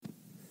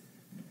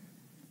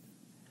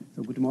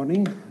So good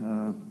morning.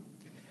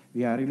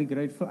 We are really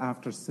grateful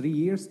after 3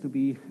 years to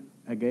be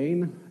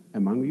again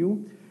among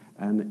you.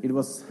 And it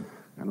was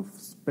kind of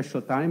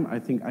special time. I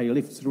think I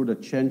lived through the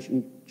change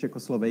in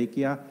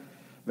Czechoslovakia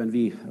when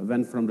we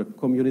went from the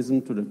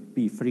communism to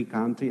the free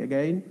country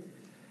again.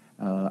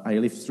 I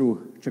lived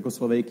through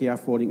Czechoslovakia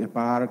falling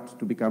apart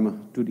to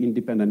become two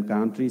independent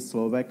countries,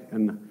 Slovak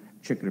and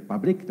Czech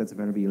Republic. That's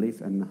where we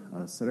live and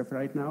serve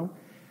right now.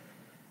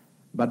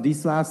 But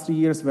these last 3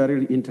 years were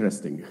really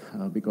interesting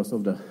because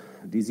of the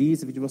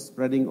disease which was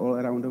spreading all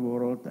around the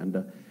world and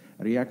the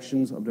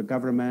reactions of the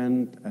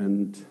government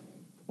and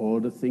all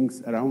the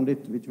things around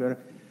it which were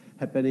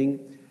happening.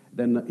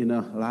 Then in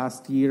the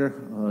last year,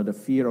 the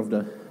fear of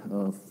the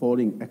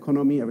falling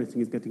economy,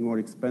 everything is getting more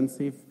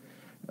expensive.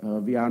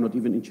 We are not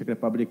even in Czech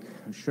Republic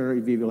sure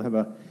if we will have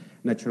a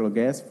natural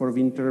gas for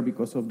winter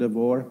because of the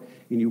war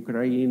in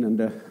Ukraine and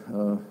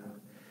the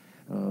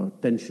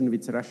tension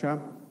with Russia.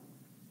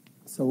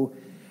 So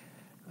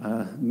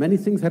many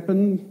things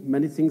happen,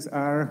 many things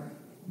are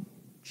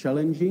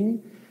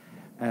challenging,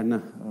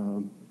 and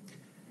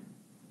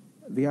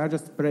we are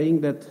just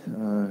praying that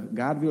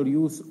God will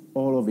use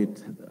all of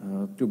it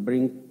to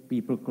bring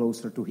people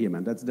closer to Him,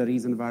 and that's the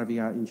reason why we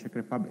are in Czech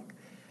Republic.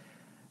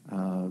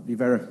 We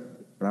were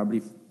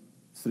probably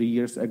 3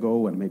 years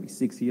ago, and maybe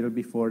 6 years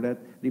before that,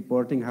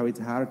 reporting how it's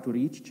hard to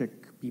reach Czech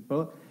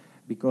people,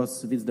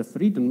 because with the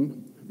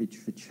freedom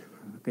which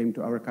came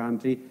to our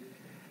country,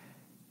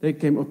 there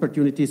came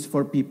opportunities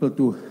for people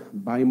to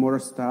buy more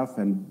stuff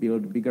and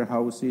build bigger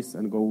houses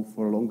and go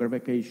for longer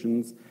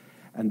vacations.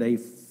 And they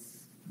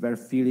were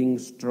feeling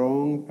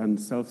strong and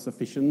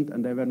self-sufficient,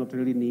 and they were not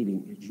really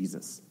needing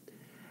Jesus.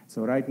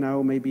 So right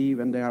now, maybe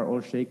when they are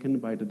all shaken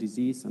by the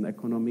disease and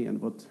economy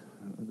and what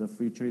the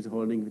future is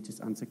holding, which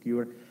is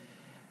unsecure,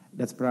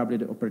 that's probably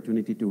the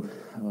opportunity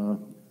to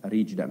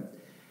reach them.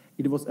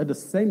 It was at the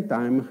same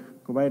time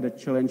quite a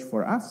challenge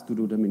for us to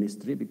do the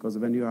ministry, because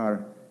when you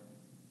are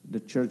the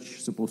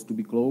church supposed to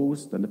be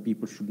closed and the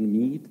people shouldn't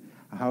meet,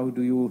 how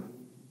do you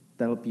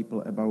tell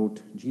people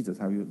about Jesus?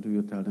 How do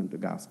you tell them the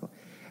gospel?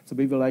 So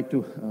we would like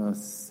to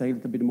say a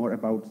little bit more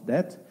about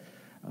that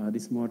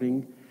this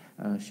morning,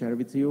 share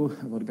with you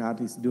what God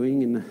is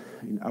doing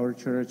in our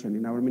church and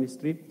in our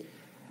ministry.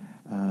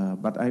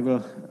 But I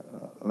will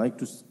like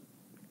to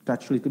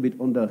touch a little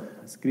bit on the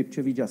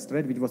scripture we just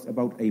read, which was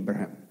about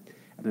Abraham.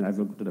 And then I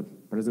will go to the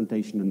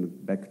presentation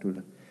and back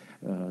to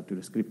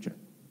the scripture.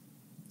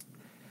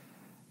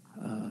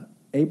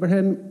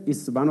 Abraham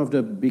is one of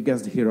the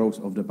biggest heroes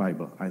of the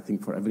Bible. I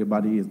think for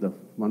everybody is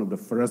one of the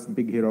first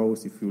big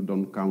heroes, if you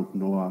don't count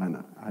Noah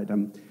and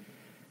Adam.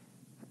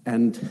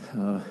 And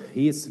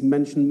he is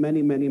mentioned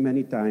many, many,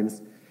 many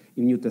times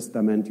in New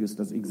Testament,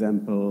 used as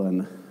example,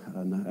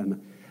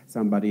 and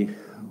somebody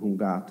whom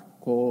God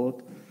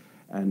called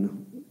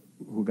and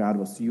who God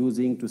was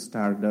using to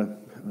start the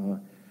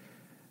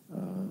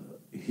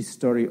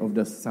history of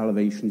the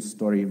salvation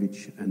story,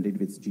 which ended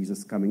with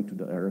Jesus coming to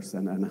the earth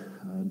and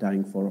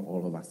dying for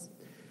all of us.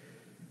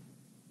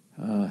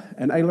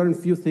 And I learned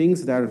a few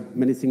things. There are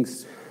many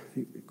things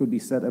could be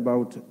said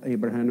about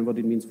Abraham and what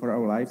it means for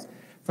our lives.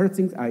 First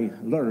thing I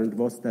learned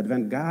was that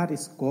when God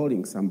is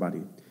calling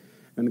somebody,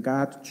 when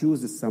God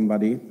chooses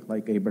somebody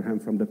like Abraham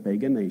from the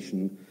pagan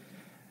nation,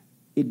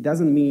 it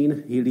doesn't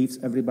mean he leaves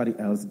everybody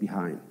else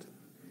behind.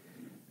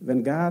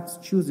 When God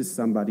chooses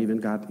somebody, when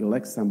God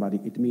elects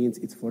somebody, it means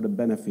it's for the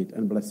benefit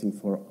and blessing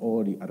for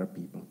all the other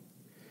people.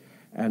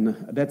 And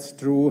that's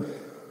true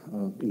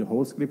in the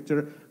whole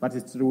scripture, but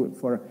it's true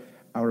for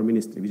our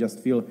ministry. We just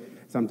feel,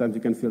 sometimes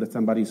you can feel that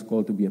somebody is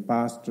called to be a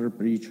pastor,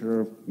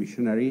 preacher,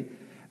 missionary,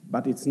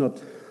 but it's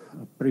not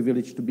a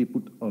privilege to be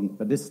put on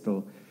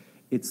pedestal.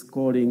 It's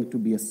calling to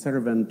be a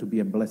servant, to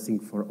be a blessing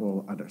for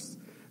all others.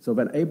 So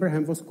when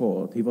Abraham was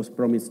called, he was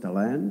promised a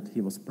land,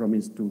 he was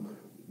promised to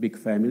big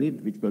family,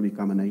 which will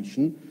become a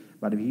nation,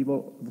 but he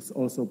was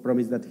also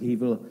promised that he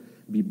will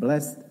be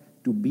blessed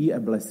to be a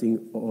blessing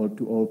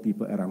to all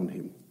people around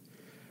him.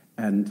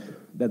 And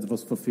that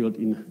was fulfilled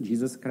in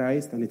Jesus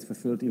Christ, and it's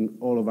fulfilled in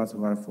all of us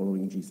who are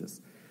following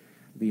Jesus.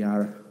 We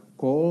are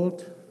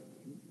called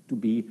to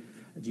be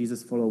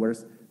Jesus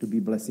followers, to be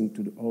blessing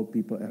to all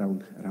people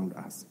around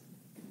us.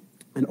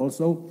 And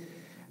also,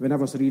 when I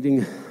was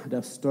reading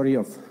the story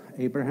of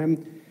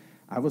Abraham,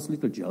 I was a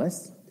little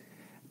jealous,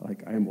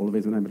 like I am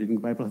always when I'm reading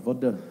the Bible,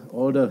 what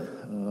all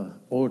the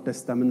Old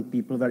Testament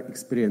people were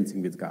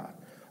experiencing with God,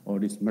 all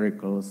these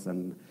miracles.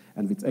 And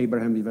with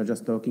Abraham, we were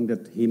just talking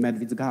that he met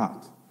with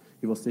God.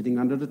 He was sitting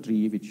under the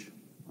tree, which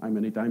I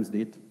many times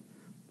did.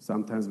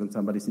 Sometimes when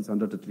somebody sits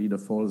under the tree,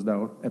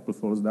 apple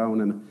falls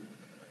down, and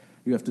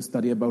you have to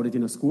study about it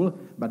in a school.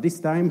 But this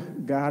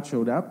time, God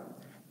showed up,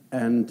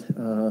 and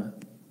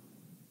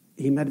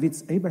he met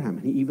with Abraham.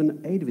 He even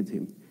ate with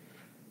him.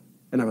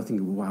 And I was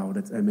thinking, wow,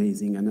 that's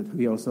amazing. And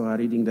we also are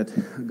reading that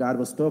God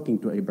was talking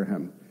to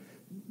Abraham,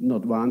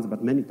 not once,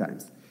 but many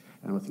times.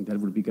 And I think that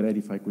would be great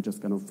if I could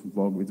just kind of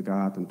walk with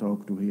God and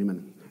talk to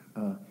him.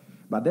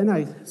 But then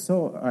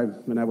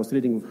when I was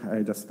reading,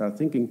 I just started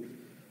thinking,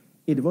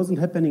 it wasn't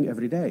happening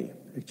every day.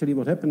 Actually,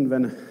 what happened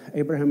when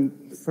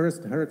Abraham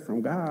first heard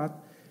from God,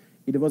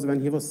 it was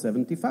when he was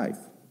 75.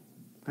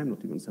 I'm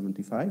not even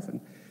 75, and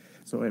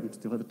so I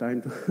still have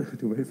time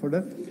to wait for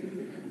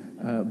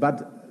that.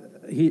 But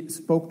he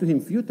spoke to him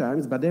a few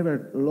times, but there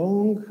were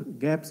long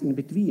gaps in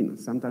between,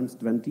 sometimes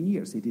 20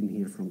 years he didn't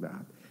hear from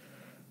God.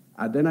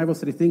 Then I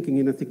was rethinking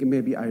and thinking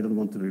maybe I don't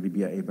want to really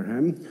be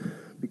Abraham,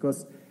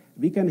 because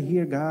we can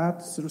hear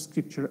God through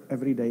Scripture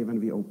every day when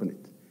we open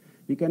it.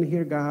 We can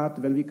hear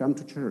God when we come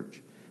to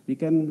church. We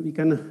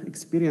can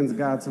experience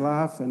God's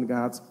love and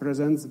God's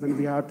presence when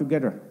we are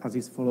together as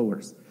His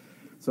followers.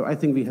 So I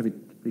think we have it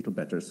a little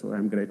better. So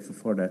I'm grateful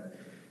for that.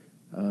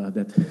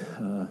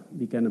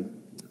 We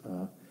can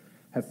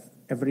have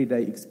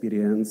everyday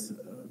experience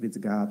with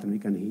God, and we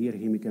can hear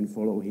Him, we can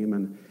follow Him,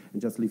 and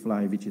just live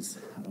life which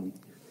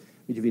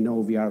we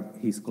know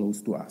He's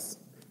close to us,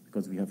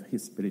 because we have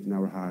His Spirit in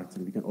our hearts,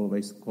 and we can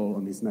always call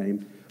on His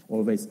name,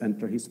 always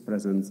enter His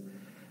presence,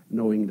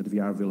 knowing that we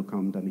are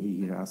welcomed and He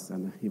hears us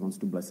and He wants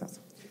to bless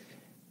us.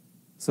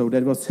 So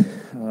that was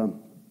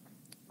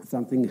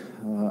something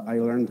I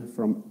learned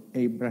from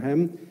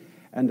Abraham.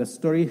 And the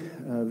story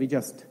we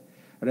just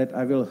read,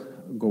 I will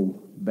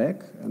go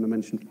back and I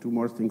mentioned two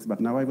more things,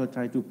 but now I will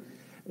try to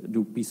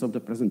do a piece of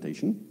the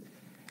presentation.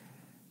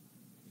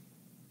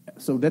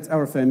 So that's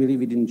our family.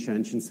 We didn't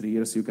change in 3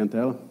 years, you can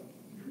tell.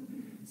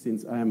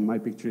 Since my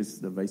picture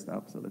is the waist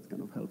up, so that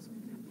kind of helps.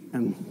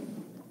 And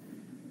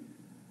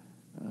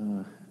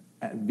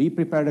we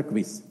prepared a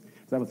quiz.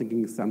 So I was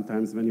thinking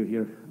sometimes when you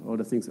hear all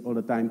the things all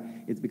the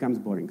time, it becomes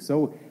boring.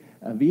 So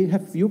we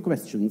have few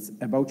questions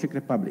about Czech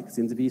Republic,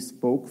 since we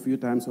spoke a few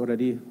times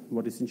already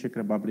what is in Czech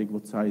Republic,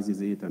 what size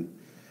is it, and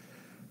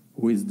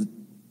who is the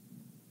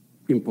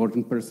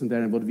important person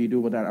there, and what we do,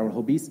 what are our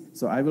hobbies.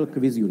 So I will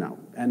quiz you now.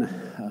 And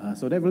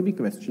so there will be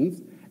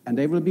questions, and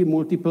there will be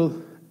multiple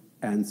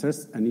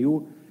answers, and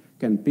you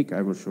can pick.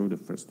 I will show the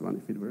first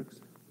one if it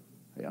works.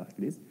 Yeah, like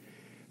this.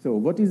 So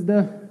what is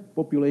the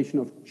population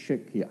of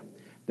Czechia?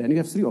 Then you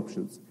have three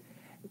options.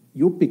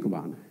 You pick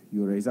one.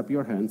 You raise up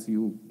your hands.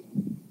 You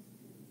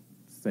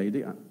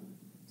say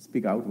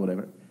speak out,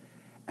 whatever.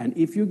 And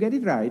if you get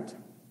it right,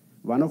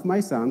 one of my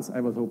sons, I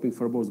was hoping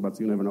for both, but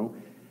you never know,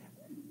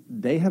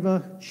 they have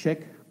a Czech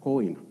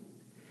coin.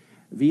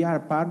 We are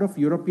part of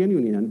European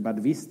Union,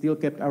 but we still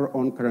kept our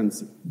own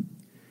currency,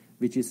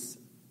 which is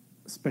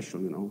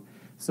special, you know.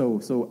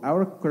 So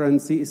our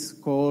currency is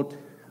called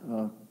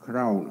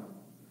crown.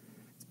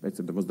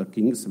 That was the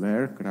king's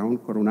wear, crown,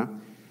 corona.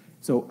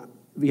 So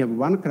we have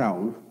one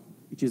crown,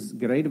 which is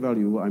great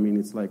value. I mean,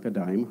 it's like a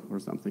dime or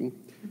something.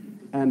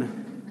 And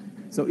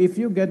so if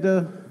you get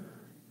the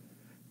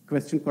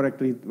question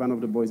correctly, one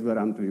of the boys will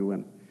run to you.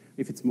 And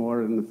if it's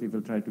more, then we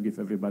will try to give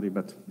everybody,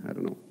 but I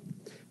don't know.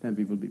 Then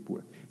we will be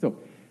poor. So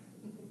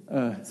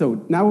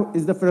now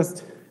is the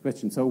first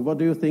question. So what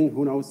do you think?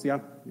 Who knows? Yeah,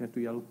 you have to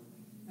yell.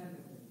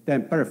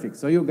 10, perfect.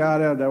 So you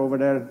got it over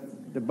there.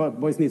 The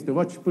boys need to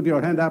watch. Put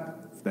your hand up.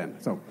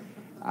 10. So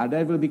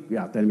that will be,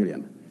 10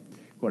 million.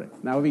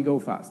 Correct. Now we go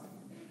fast.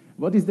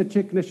 What is the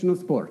Czech national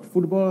sport?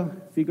 Football,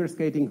 figure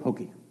skating,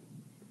 hockey.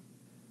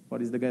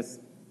 What is the guess?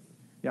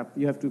 Yeah,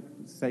 you have to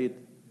say it.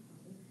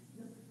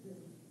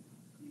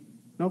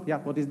 No? Yeah,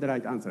 what is the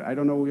right answer? I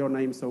don't know your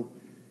name, so.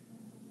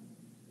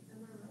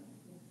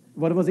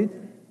 What was it?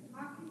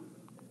 Hockey.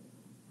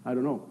 I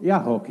don't know.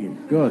 Yeah, hockey.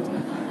 Good.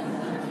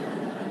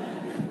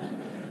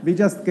 We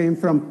just came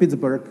from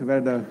Pittsburgh, where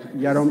the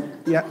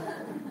Jaromír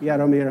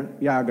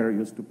Jágr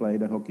used to play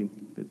the hockey.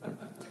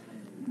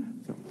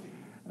 So,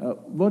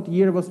 what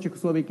year was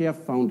Czechoslovakia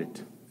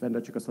founded, when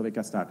the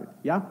Czechoslovakia started?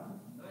 Yeah?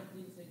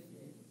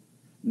 1968.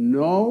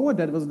 No,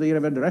 that was the year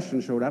when the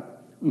Russians showed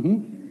up.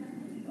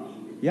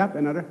 Yep,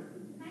 another?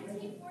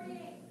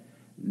 1948.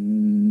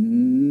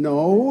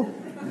 No,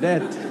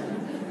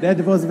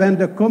 that was when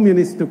the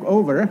communists took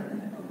over.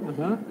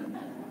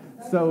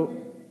 So,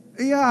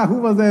 yeah,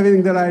 who was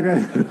having the right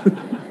one?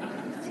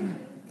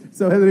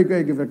 So Henrico,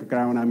 I give a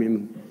crown. I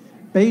mean,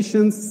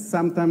 patience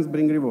sometimes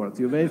bring rewards.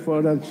 You wait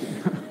for them,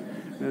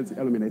 and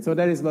eliminate. So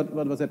that is what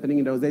was happening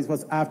in those days. It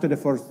was after the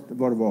First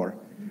World War,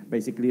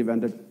 basically when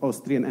the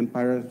Austrian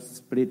Empire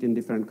split in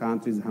different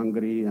countries,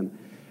 Hungary and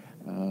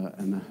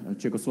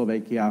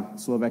Czechoslovakia.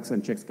 Slovaks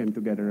and Czechs came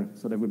together,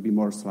 so there would be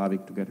more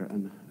Slavic together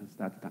and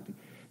start a country.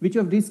 Which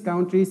of these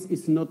countries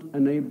is not a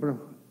neighbor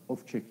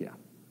of Czechia?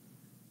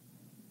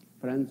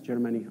 France,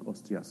 Germany,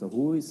 Austria. So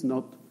who is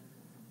not,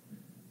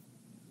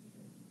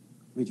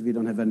 which we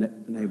don't have a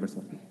neighbors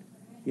of?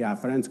 Yeah,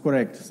 France,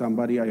 correct.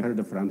 Somebody, I heard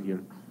the front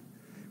here.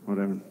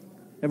 Whatever.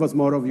 There was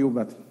more of you,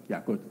 but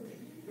yeah, good.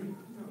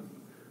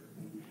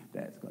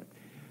 That's correct.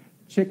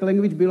 Czech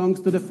language belongs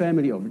to the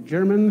family of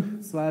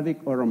German, Slavic,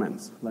 or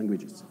Romance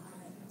languages.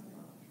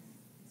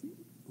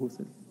 Who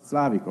said?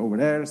 Slavic, over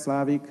there,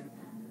 Slavic.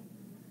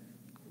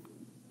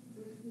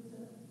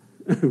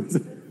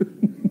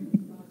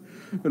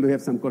 Well, we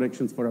have some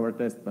corrections for our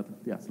test, but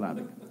yeah,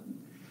 Slavic.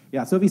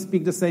 Yeah, so we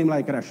speak the same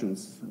like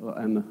Russians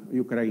and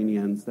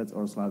Ukrainians, that's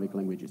all Slavic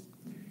languages.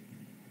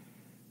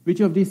 Which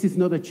of these is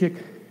not a Czech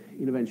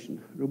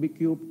invention. Rubik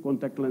cube,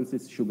 contact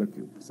lenses, sugar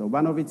cube. So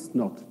one of it's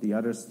not. The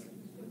others,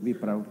 we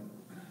proud.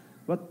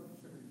 What?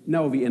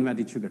 No, we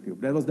invented sugar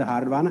cube. That was the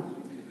hard one.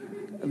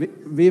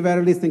 We were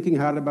really thinking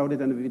hard about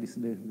it, and we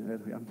decided,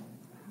 yeah.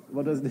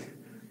 What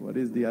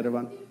is the other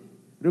one?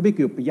 Rubik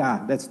cube.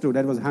 Yeah, that's true.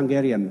 That was a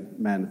Hungarian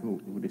man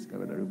who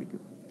discovered the Rubik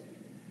cube.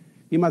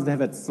 He must have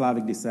had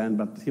Slavic descent,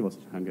 but he was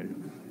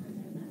Hungarian.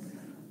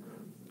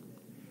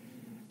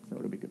 So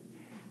Rubik cube.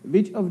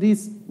 Which of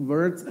these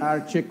words are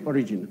Czech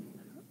origin?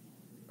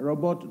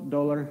 Robot,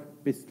 dollar,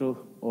 pistol,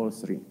 all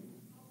three.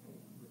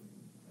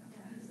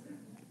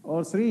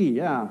 All three,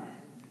 yeah.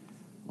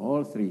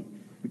 All three.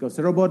 Because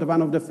Robot,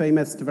 one of the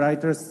famous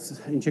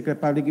writers in Czech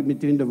Republic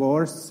between the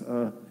wars,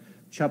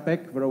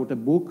 Čapek wrote a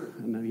book,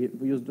 and he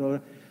used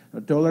dollar.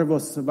 Dollar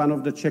was one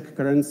of the Czech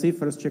currency.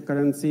 First Czech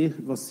currency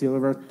was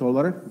silver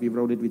dollar. We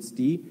wrote it with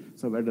T,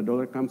 so where the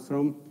dollar comes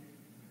from.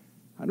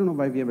 I don't know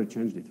why we ever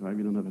changed it, why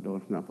we don't have a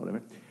dollar, no,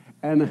 whatever.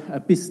 And a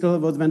pistol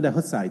was when the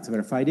Hussites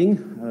were fighting,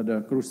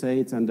 the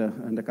Crusades and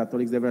the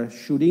Catholics, they were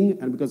shooting,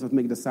 and because of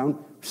make the sound,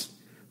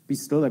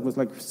 pistol, that was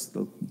like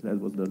pistol. That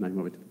was the name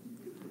of it.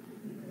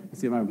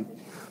 See,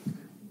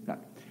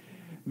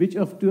 which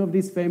of two of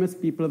these famous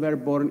people were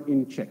born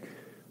in Czech?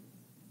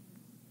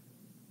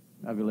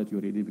 I will let you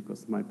read it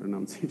because my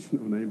pronunciation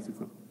of names is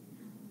not.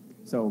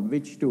 So,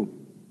 which two?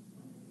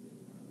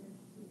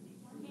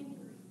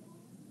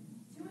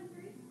 2 and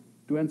 3?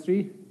 2 and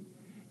 3?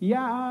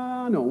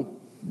 Yeah, no. 1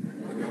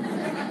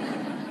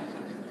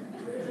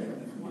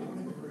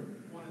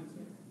 and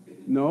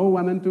 2. No,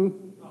 1 and 2?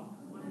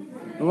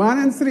 1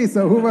 and 3,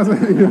 so who was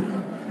it?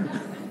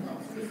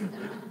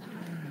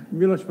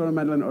 Miloš von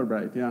Madeleine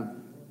Albright, yeah.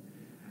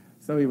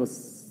 So he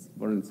was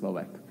born in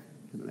Slovak,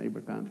 in a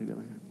neighbor country.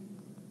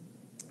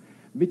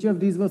 Which of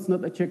these was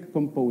not a Czech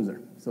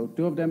composer? So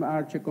 2 of them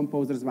are Czech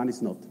composers, 1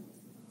 is not.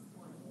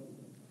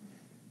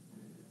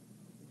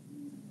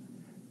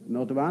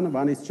 Not 1.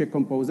 1 is Czech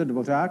composer,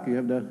 Dvořák. You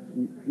have the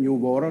New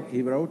War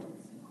he wrote.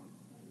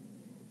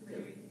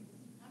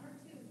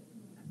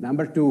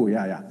 Number 2,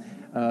 yeah.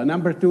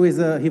 Number 2 is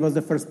he was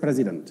the first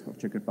president of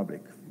Czech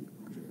Republic,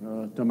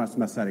 Thomas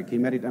Masaryk. He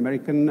married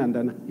American, and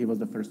then he was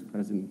the first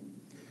president.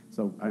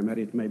 So I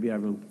married. Maybe I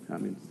will. I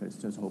mean, let's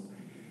just hope.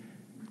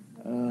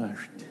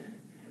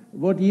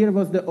 What year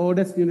was the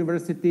oldest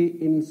university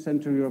in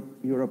Central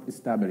Europe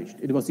established?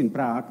 It was in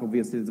Prague.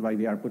 Obviously, that's why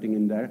we are putting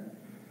in there.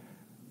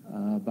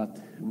 But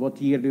what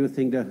year do you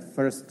think the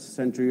first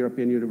Central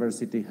European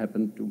university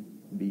happened to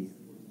be?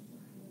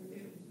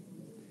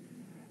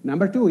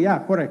 Number 2, yeah,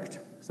 correct.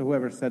 So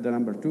whoever said the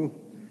number 2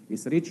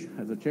 is rich,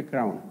 has a Czech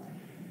crown.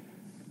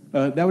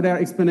 Now there are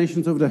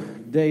explanations of the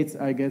dates,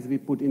 I guess, we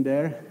put in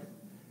there.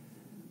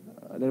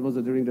 That was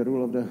during the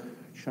rule of the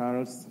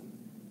Charles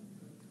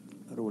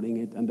ruling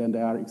it, and then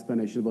there are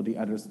explanations what the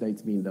other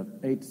states mean. The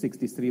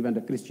 863 when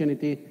the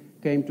Christianity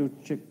came to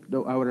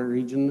our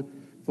region,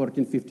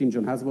 1415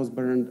 John Hus was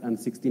burned, and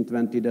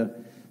 1620 the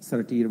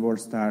 30-year war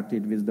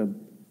started with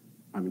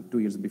 2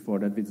 years before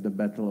that, with the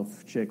battle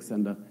of Czechs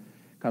and the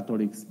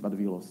Catholics, but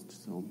we lost.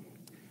 So,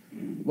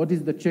 what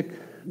is the Czech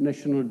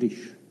national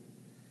dish?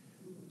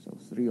 So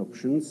 3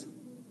 options.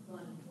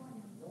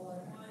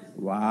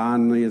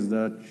 1 is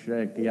the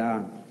Czech,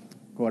 yeah,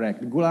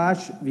 correct.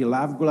 Goulash, we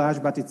love goulash,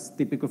 but it's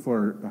typical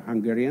for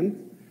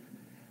Hungarian.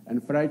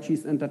 And fried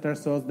cheese and tartar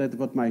sauce, that's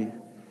what my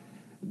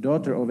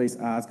daughter always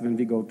asks when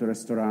we go to a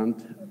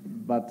restaurant,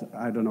 but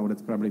I don't know,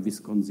 that's probably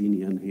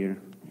Wisconsinian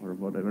here, or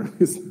whatever.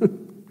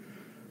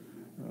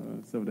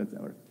 So that's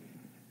our.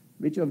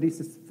 Which of these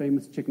is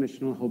famous Czech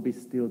national hobby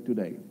still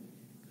today?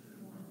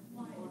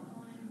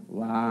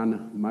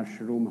 1,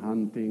 mushroom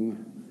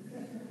hunting.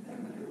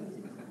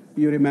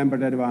 You remember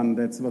that one,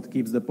 that's what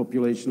keeps the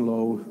population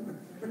low,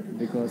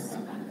 because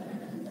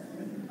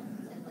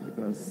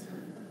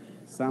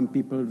some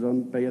people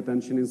don't pay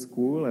attention in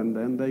school and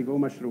then they go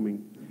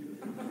mushrooming.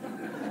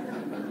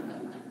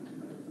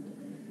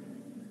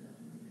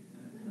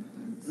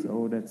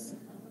 So that's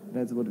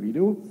what we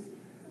do.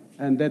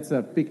 And that's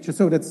a picture.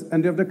 So that's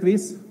end of the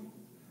quiz.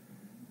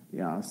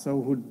 Yeah, so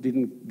who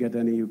didn't get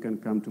any, you can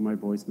come to my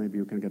boys. Maybe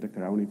you can get a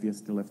crown if you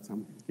still left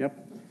some.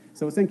 Yep.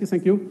 So thank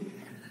you.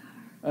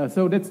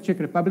 So that's Czech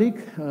Republic.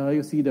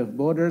 You see the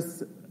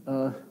borders.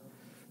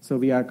 So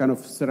we are kind of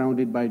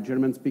surrounded by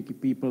German-speaking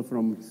people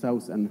from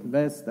south and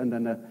west, and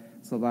then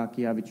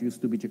Slovakia, which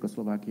used to be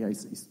Czechoslovakia,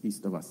 is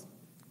east of us.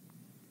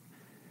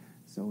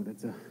 So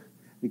that's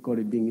we call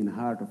it being in the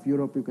heart of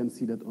Europe. You can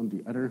see that on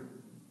the other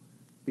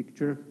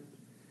picture.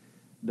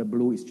 The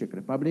blue is Czech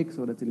Republic,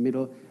 so that's in the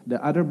middle.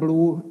 The other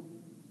blue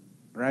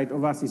right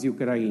of us is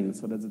Ukraine,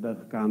 so that's the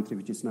country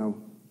which is now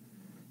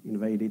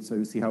invaded. So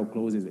you see how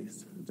close it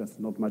is. Just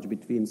not much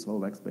between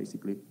Slovaks,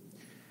 basically.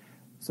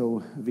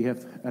 So we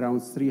have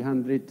around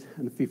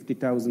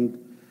 350,000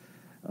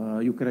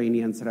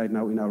 Ukrainians right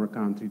now in our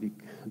country.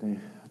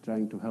 They're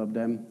trying to help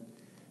them,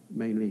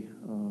 mainly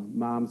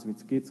moms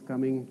with kids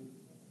coming.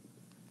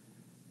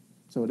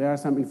 So there are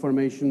some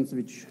informations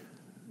which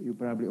you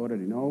probably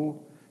already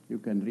know. You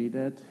can read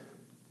it.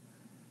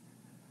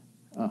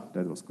 Oh,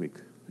 that was quick.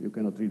 you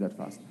cannot read that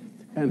fast.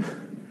 And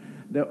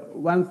the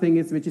one thing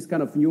is, which is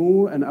kind of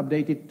new and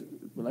updated,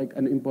 like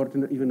an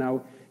important even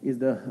now, is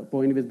the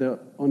point with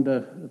on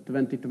the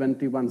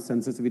 2021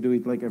 census. We do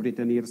it like every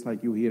 10 years,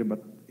 like you hear,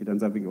 but it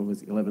ends up being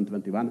always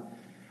 1121.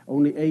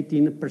 Only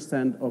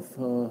 18%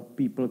 of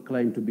people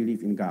claim to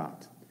believe in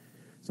God.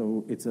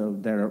 So it's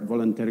they're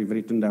voluntary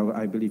written down,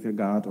 I believe in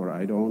God or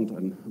I don't,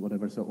 and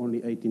whatever. So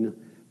only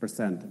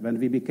 18%. When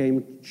we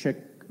became Czech,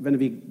 when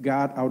we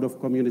got out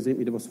of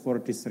communism, it was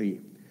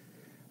 43%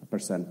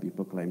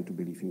 people claim to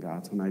believe in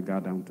God. When I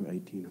got down to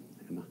 18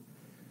 in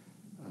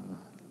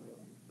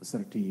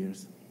 30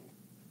 years.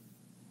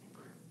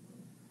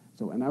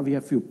 So and now we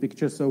have a few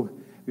pictures. So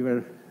we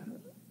were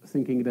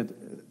thinking that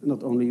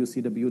not only you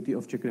see the beauty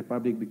of Czech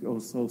Republic, but you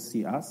also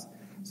see us.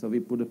 So we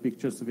put the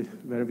pictures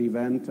where we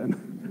went, and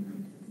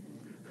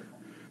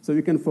so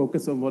you can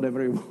focus on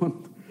whatever you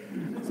want.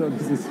 So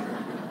this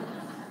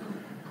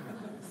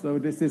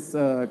is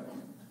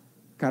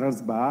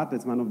Karlsbad.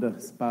 It's one of the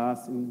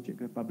spas in Czech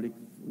Republic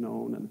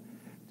known, and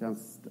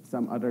just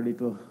some other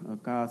little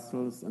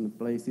castles and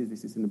places.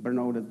 This is in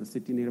Brno. That's the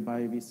city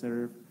nearby we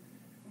serve.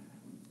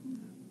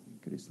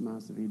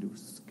 Christmas, we do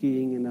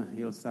skiing in a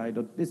hillside.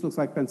 This looks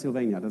like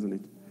Pennsylvania, doesn't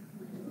it?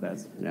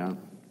 That's, yeah.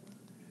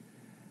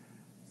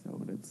 So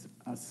that's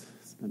us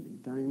spending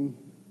time.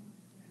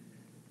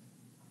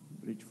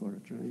 Bridge for a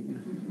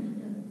train.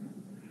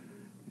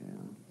 Yeah.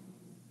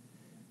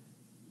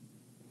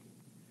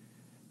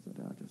 So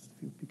there are just a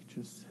few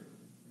pictures.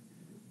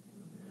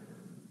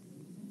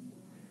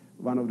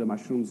 One of the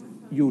mushrooms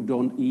you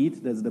don't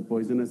eat, that's the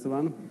poisonous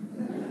one.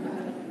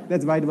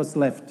 That's why it was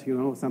left, you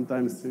know.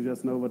 Sometimes you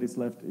just know what is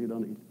left, you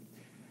don't eat.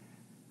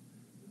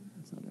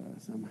 So there are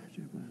some,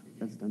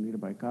 that's the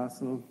nearby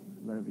castle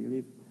where we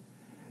live.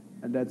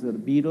 And that's a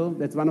beetle.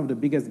 That's one of the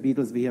biggest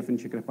beetles we have in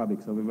Czech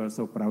Republic, so we were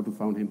so proud to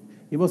find him.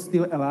 He was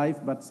still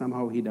alive, but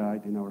somehow he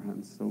died in our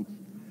hands. So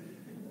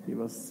he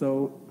was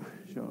so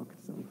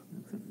shocked.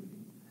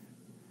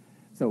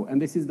 So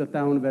and this is the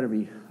town where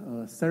we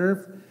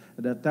serve.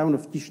 The town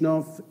of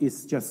Tišnov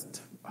is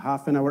just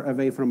half an hour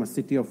away from a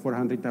city of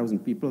 400,000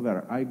 people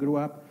where I grew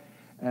up.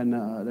 And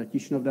the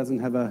Tišnov doesn't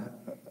have a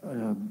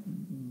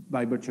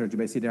Bible church.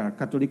 Basically, there are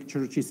Catholic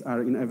churches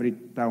are in every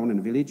town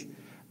and village,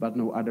 but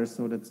no others.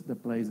 So that's the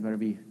place where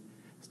we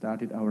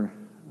started our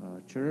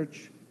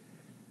church.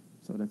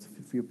 So that's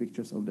a few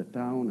pictures of the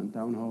town and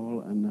town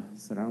hall and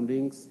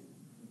surroundings.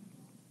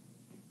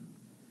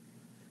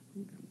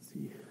 You can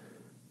see.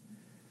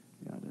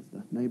 Yeah, that's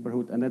the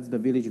neighborhood. And that's the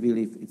village we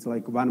live. It's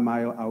like 1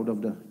 mile out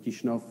of the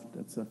Tišnov.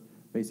 That's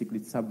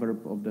basically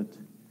suburb of that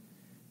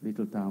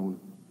little town.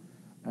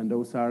 And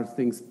those are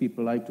things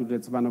people like to do.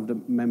 That's one of the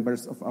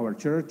members of our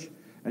church.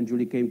 And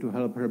Julie came to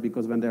help her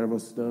because when there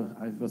was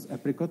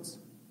apricot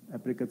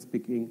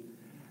picking.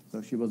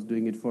 So she was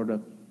doing it for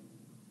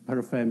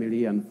her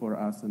family and for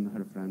us and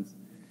her friends.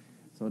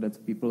 So that's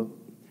people.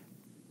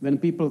 When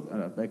people,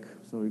 back,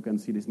 so you can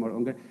see this more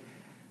longer.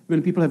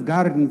 When people have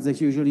gardens, they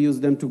usually use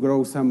them to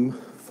grow some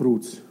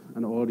fruits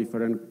and all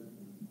different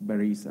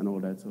berries and all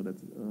that. So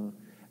that's,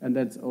 and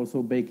that's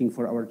also baking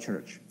for our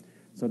church.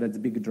 So that's a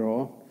big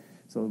draw.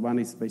 So one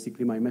is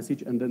basically my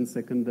message, and then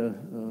second, the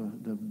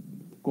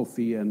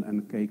coffee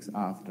and cakes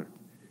after.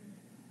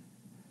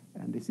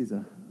 And this is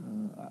a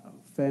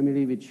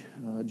family which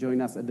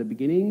joined us at the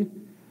beginning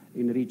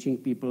in reaching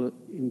people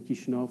in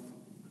Tišnov,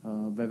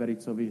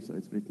 Veveritzovi, so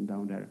it's written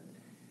down there.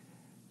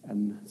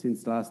 And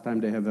since last time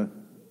they have a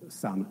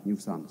new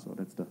son, so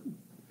that's the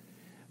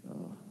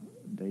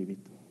David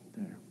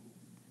there.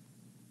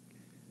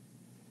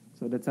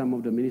 So that's some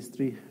of the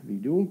ministry we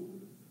do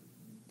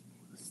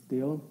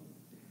still.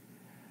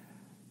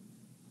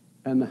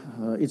 And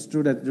it's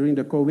true that during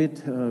the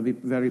COVID, we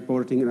were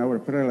reporting in our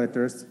prayer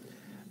letters,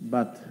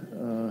 but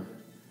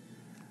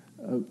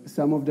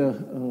some of the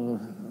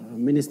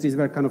ministries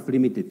were kind of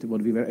limited to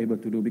what we were able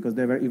to do, because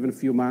there were even a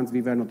few months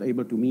we were not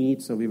able to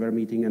meet, so we were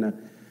meeting in a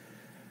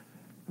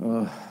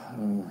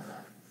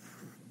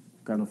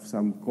kind of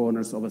some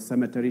corners of a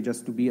cemetery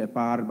just to be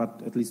apart,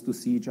 but at least to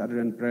see each other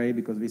and pray,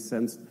 because we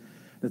sensed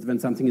that when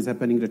something is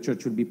happening, the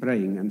church should be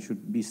praying and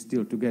should be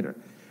still together.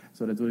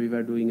 So that's what we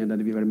were doing, and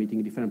then we were meeting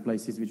in different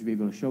places, which we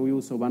will show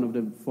you. So one of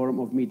the form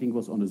of meeting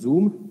was on a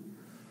Zoom,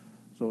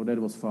 so that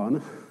was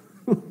fun.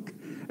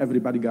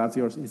 Everybody got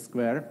yours in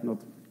square,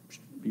 not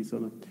piece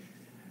on it.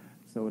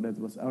 So that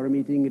was our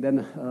meeting.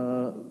 Then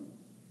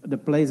the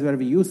place where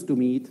we used to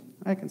meet,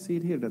 I can see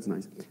it here, that's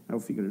nice. I'll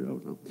figure it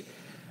out now.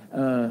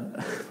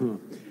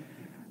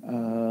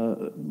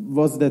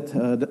 Was that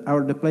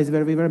the place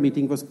where we were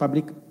meeting was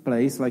public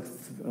place, like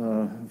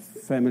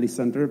family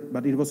center,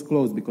 but it was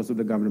closed because of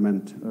the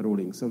government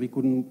ruling. So we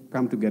couldn't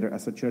come together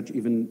as a church,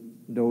 even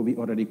though we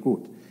already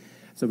could.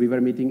 So we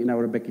were meeting in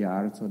our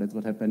backyard, so that's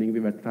what's happening. We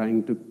were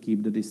trying to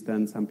keep the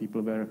distance. Some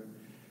people were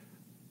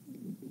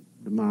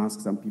the mask,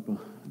 some people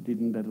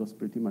didn't. That was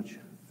pretty much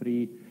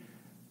free.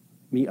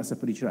 Me as a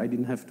preacher, I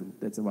didn't have to.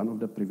 That's one of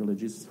the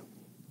privileges.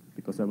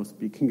 Because I was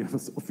speaking,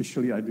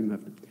 officially I didn't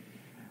have to.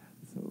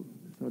 So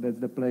that's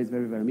the place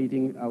where we were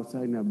meeting,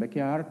 outside in our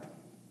backyard.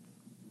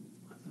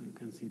 So you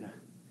can can see the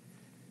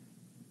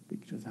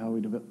pictures how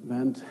it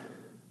went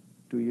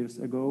 2 years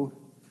ago.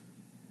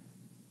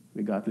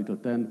 We got little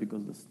tent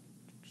because the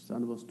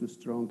sun was too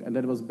strong. And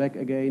that was back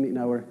again in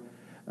our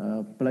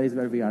place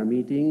where we are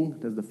meeting.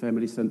 There's the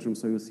family centrum,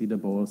 so you see the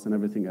balls and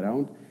everything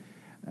around.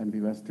 And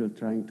we were still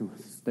trying to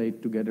stay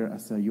together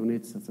as a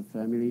unit, as a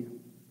family.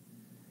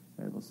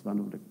 It was one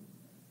of the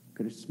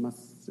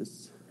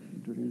Christmases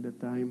during that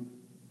time.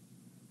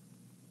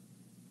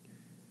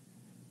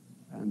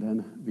 And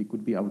then we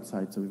could be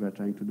outside, so we were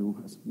trying to do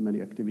as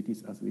many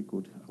activities as we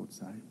could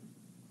outside.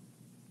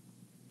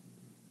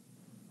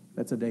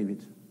 That's a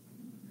David.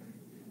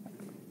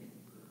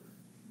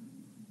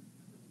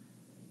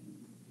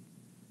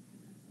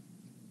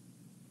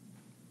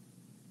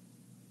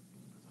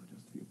 So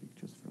just a few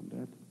pictures from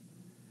that.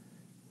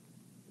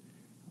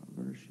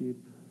 Our worship.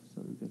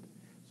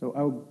 So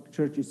our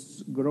church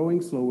is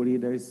growing slowly.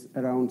 There is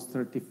around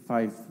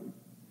 35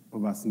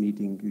 of us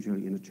meeting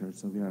usually in a church,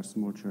 so we are a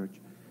small church.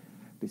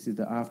 This is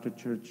the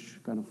after-church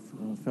kind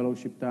of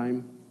fellowship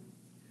time.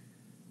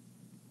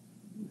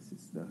 This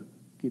is the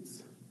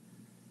kids'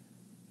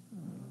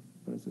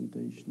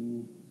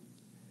 presentation.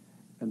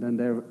 And then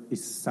there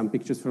is some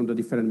pictures from the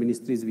different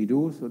ministries we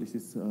do. So this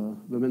is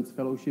women's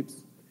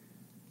fellowships.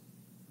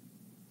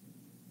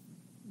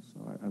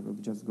 So I will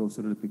just go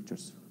through the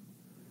pictures.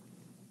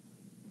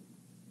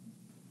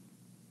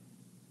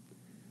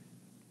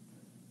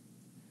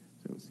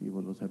 So see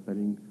what was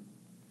happening.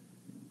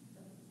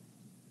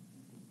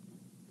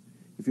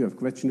 If you have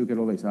questions, you can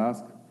always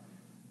ask,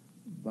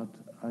 but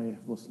I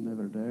was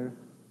never there.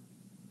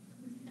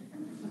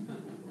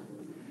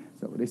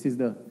 So this is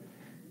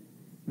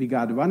we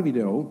got one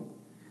video,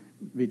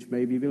 which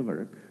maybe will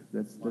work.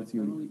 That's My unique.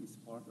 family is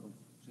part of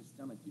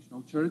Christian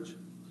National Church.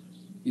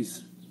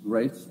 It's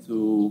great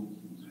to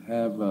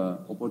have an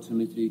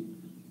opportunity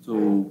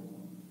to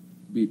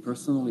be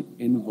personally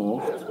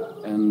involved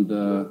and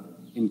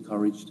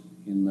encouraged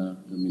in the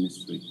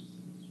ministry.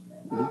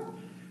 Mm-hmm.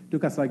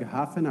 Took us like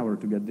half an hour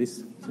to get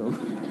this, so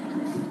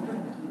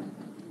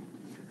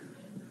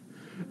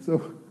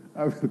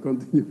I will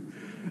continue.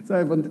 So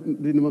I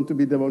didn't want to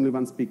be the only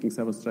one speaking,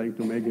 so I was trying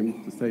to make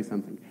him to say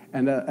something.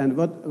 And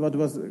what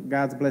was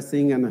God's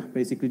blessing and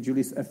basically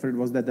Julie's effort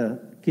was that the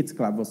kids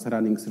club was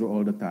running through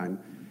all the time.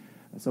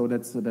 So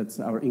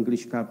that's our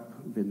English Cup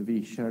when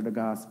we share the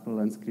gospel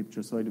and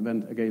scripture. So it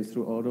went again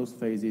through all those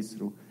phases,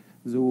 through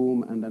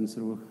Zoom and then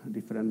through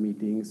different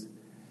meetings.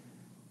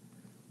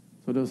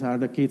 So those are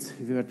the kids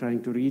we were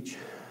trying to reach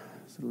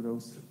through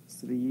those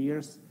 3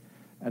 years.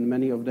 And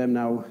many of them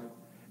now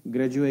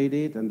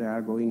graduated and they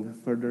are going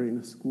further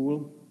in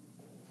school.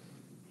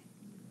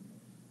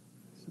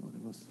 So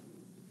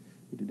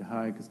we did a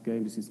hikes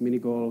game. This is mini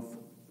golf,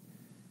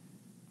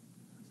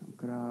 some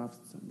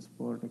crafts, some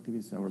sport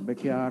activities, our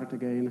backyard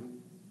again.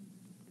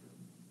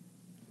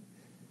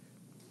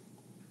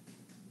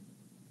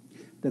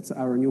 That's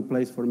our new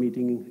place for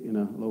meeting in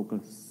a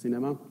local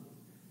cinema.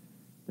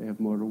 They have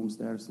more rooms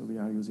there, so we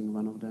are using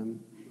one of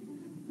them.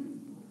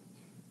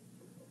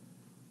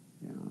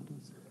 Yeah,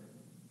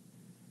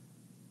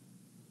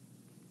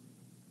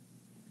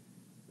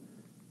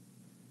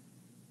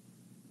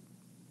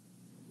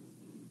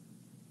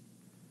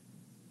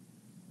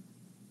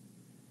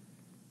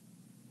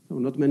 so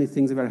not many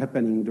things were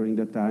happening during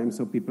that time,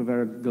 so people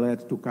were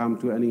glad to come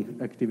to any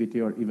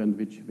activity or event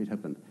which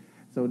happened.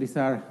 So these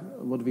are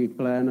what we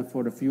plan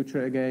for the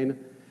future again,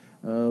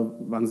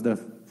 once the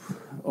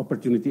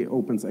opportunity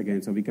opens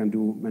again. So we can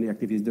do many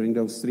activities. During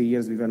those 3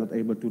 years, we were not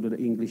able to do the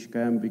English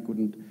camp. We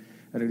couldn't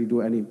really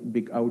do any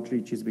big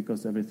outreaches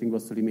because everything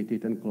was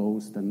limited and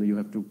closed, and you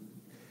have to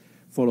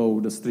follow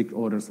the strict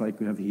orders like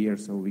we have here,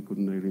 so we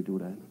couldn't really do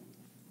that.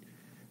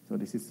 So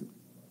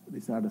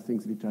these are the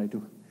things we try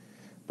to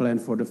plan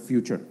for the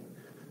future.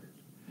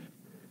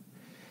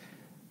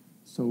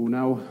 So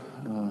now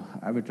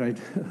I will try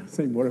to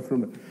say more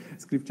from the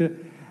scripture.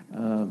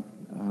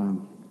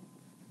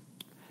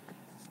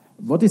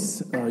 What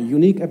is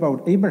unique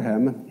about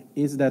Abraham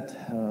is that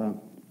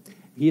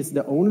he is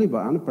the only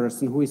one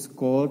person who is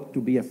called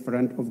to be a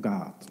friend of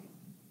God.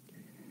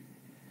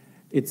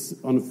 It's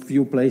on a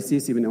few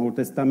places, even in the Old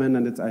Testament,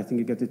 and I think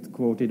you get it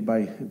quoted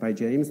by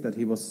James, that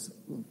he was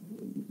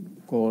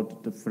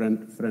called the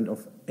friend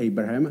of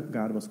Abraham.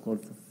 God was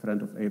called the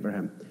friend of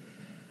Abraham.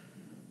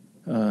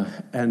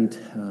 And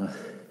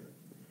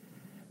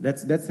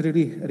that's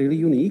really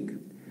unique.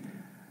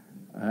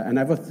 And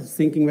I was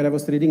thinking when I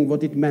was reading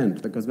what it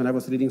meant, because when I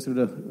was reading through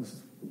the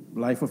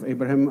life of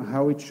Abraham,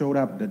 how it showed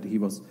up that he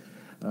was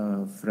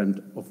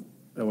friend of,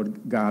 or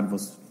God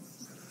was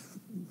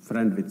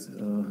friend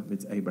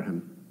with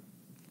Abraham.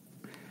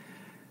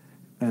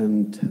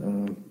 And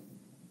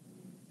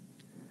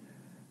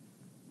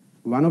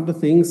one of the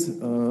things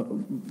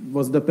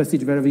was the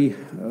passage where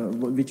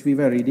which we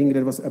were reading.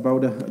 That was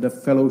about the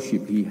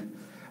fellowship he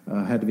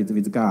had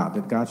with God.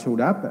 That God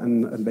showed up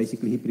and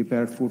basically he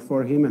prepared food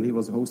for him and he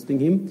was hosting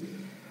him.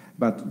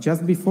 But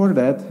just before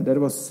that, there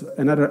was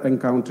another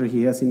encounter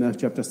he has in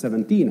chapter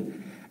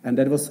 17. And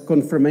that was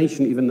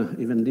confirmation,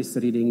 even this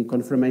reading,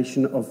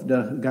 confirmation of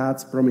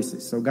God's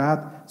promises. So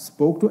God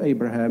spoke to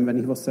Abraham when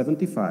he was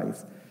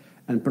 75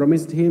 and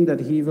promised him that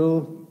he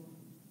will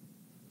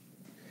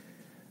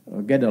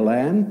get a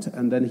land,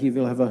 and then he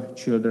will have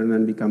children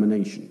and become a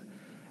nation.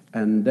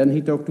 And then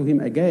he talked to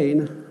him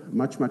again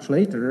much, much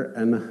later,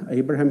 and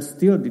Abraham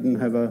still didn't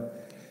have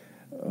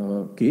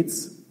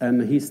kids,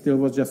 and he still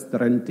was just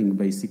renting,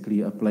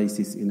 basically,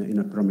 places in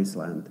a promised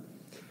land.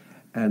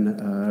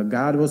 And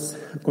God was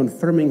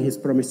confirming his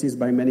promises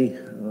by many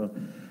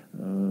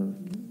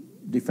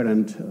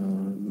different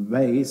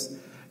ways.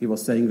 He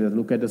was saying that,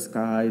 look at the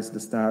skies, the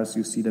stars,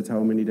 you see that how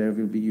many there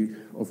will be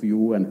of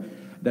you. And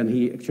then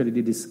he actually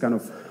did this kind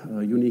of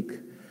unique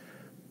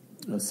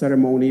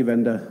ceremony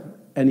when the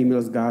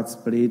animals God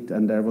split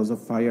and there was a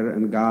fire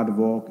and God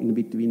walked in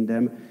between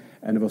them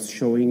and was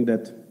showing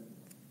that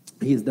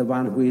he's the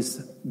one who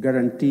is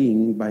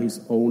guaranteeing by his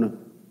own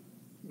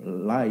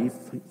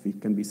life, if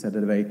it can be said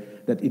that way,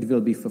 that it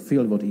will be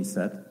fulfilled what he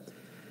said.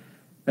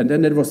 And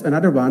then there was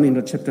another one in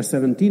the chapter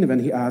 17 when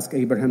he asked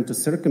Abraham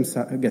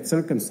to get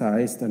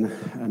circumcised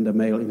and the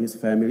male in his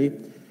family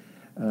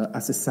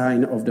as a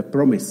sign of the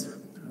promise.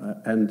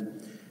 And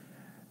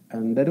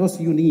that was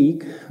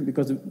unique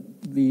because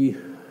we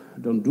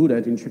don't do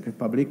that in Czech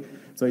Republic,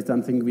 so it's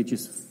something which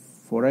is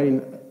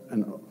foreign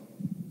and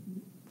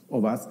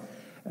of us,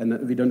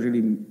 and we don't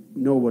really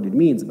know what it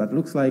means. But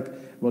looks like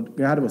what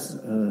God was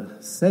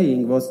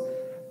saying was,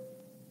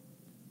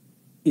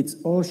 it's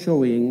all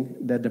showing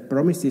that the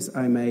promises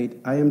I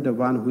made, I am the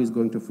one who is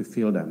going to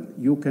fulfill them.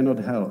 You cannot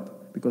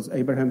help, because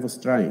Abraham was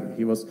trying.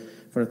 He was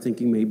first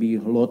thinking maybe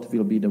Lot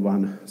will be the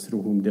one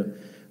through whom the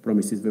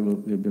promises will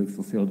be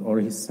fulfilled, or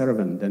his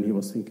servant. Then he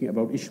was thinking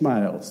about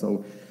Ishmael,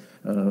 so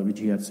which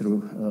he had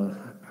through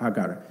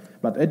Hagar.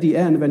 But at the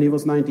end, when he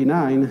was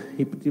 99,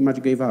 he pretty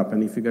much gave up,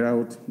 and he figured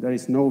out there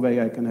is no way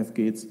I can have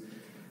kids.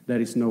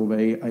 There is no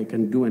way I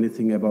can do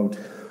anything about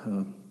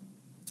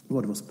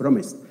what was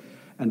promised.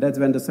 And that's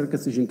when the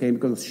circumcision came,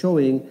 because it was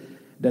showing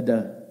that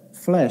the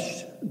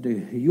flesh, the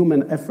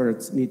human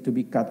efforts need to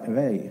be cut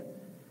away.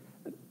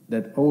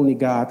 That only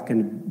God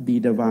can be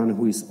the one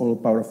who is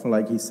all-powerful,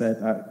 like he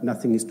said,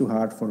 nothing is too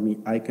hard for me.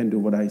 I can do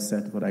what I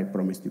said, what I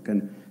promised. You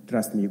can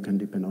trust me, you can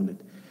depend on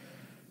it.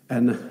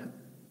 And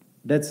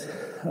that's,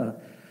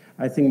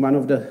 I think, one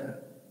of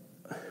the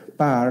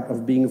part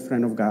of being a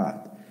friend of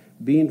God.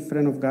 Being a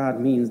friend of God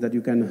means that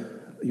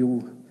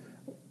you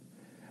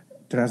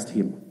trust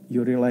him,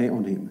 you rely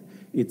on him.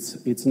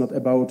 It's not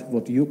about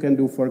what you can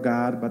do for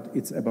God, but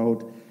it's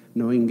about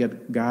knowing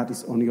that God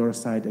is on your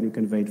side and you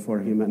can wait for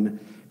him and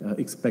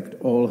expect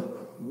all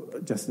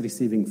just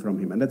receiving from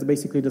him. And that's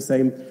basically the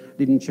same,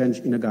 didn't change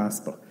in the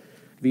gospel.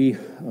 We,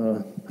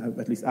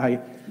 at least I,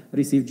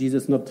 received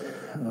Jesus not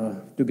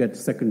to get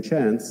second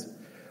chance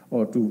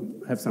or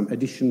to have some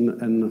addition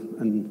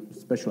and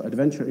special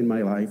adventure in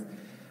my life,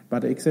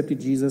 but I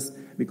accepted Jesus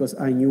because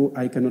I knew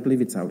I cannot live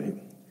without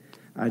him.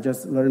 I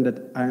just learned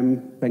that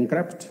I'm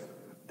bankrupt,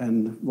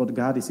 and what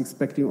God is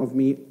expecting of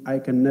me, I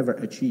can never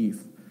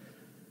achieve.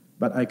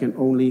 But I can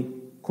only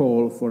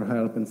call for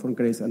help and for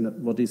grace,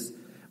 and what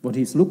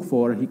he's looked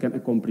for, he can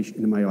accomplish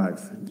in my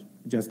life.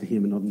 Just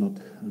him,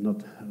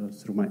 not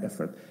through my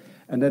effort.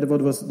 And that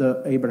what was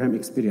the Abraham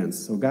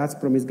experience. So God's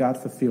promise, God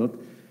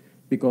fulfilled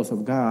because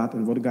of God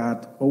and what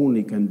God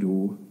only can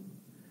do,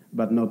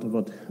 but not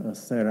what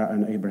Sarah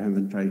and Abraham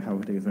were trying, how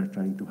they were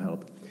trying to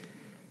help.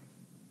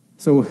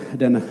 So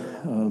then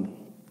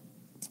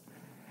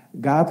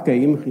God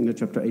came in the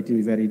chapter 18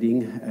 we were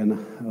reading,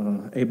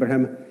 and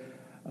Abraham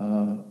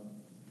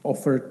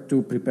offered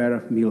to prepare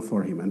a meal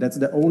for him. And that's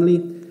the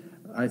only,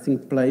 I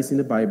think, place in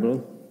the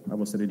Bible. I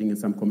was reading in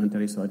some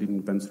commentary, so I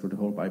didn't went through the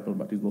whole Bible,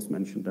 but it was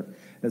mentioned that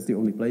that's the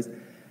only place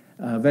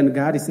when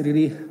God is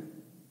really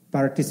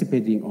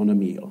participating on a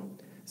meal.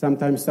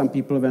 Sometimes some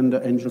people, when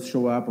the angels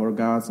show up or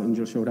God's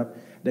angel showed up,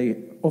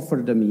 they offer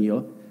the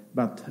meal,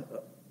 but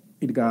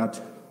it got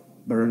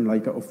burned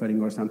like an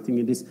offering or something.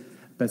 In this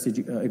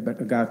passage,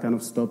 God kind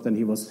of stopped, and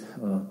he was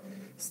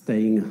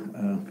staying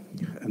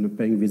and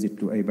paying visit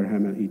to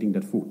Abraham and eating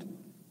that food.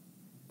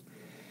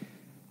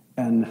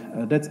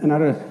 And that's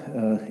another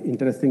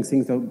interesting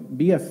thing. So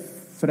be a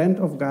friend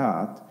of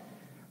God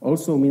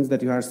also means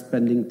that you are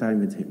spending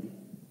time with him.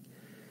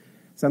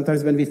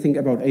 Sometimes when we think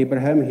about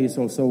Abraham, he's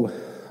also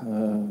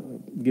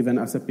given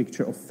us a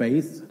picture of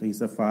faith.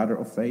 He's a father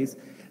of faith.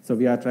 So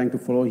we are trying to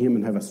follow him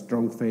and have a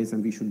strong faith,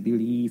 and we should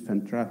believe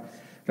and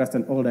trust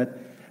and all that.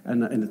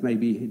 And it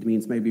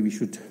means maybe we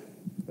should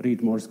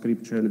read more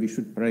scripture, and we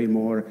should pray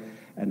more,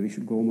 and we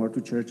should go more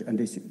to church, and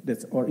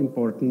that's all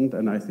important,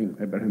 and I think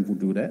Abraham would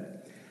do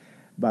that.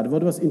 But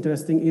what was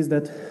interesting is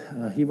that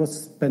he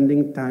was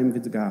spending time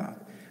with God.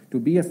 To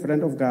be a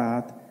friend of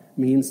God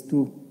means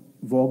to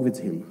walk with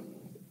him,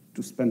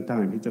 to spend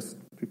time. He just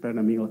prepared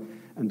a meal,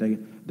 and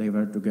they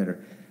were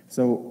together.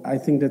 So I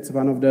think that's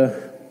one of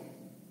the,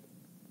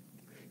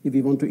 if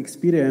we want to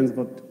experience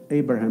what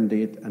Abraham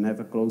did and have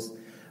a close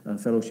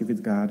fellowship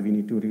with God, we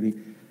need to really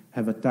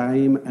have a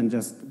time and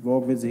just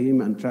walk with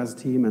him and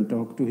trust him and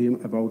talk to him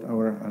about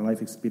our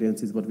life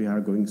experiences, what we are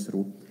going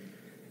through.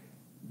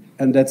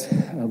 And that's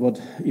what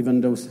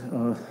even those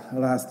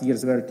last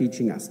years were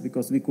teaching us,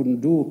 because we couldn't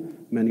do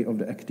many of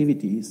the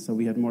activities, so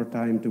we had more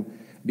time to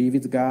be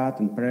with God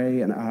and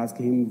pray and ask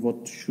him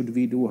what should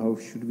we do, how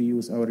should we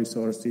use our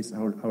resources,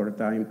 our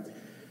time.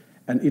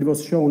 And it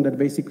was shown that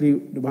basically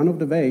one of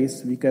the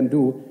ways we can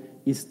do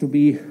is to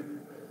be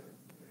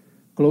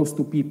close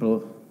to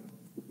people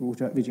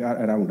which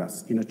are around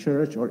us, in a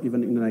church or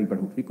even in a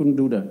neighborhood. We couldn't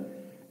do the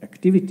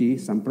activity,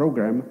 some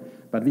program,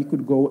 but we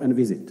could go and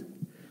visit.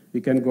 We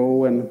can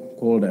go and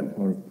call them,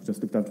 or just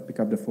pick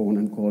up the phone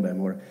and call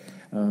them. Or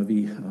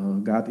we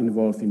got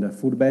involved in the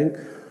food bank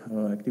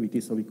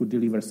activity, so we could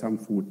deliver some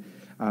food,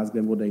 ask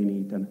them what they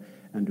need,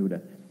 and do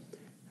that.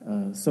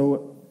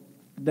 So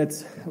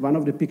that's one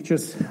of the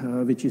pictures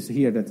which is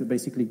here, that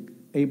basically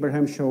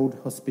Abraham showed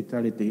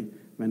hospitality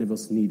when it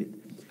was needed.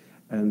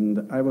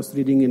 And I was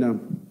reading in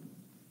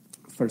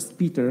 1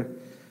 Peter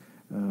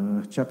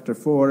chapter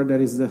 4,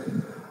 there is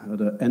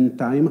the end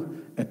time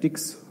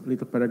ethics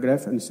little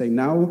paragraph, and say,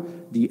 now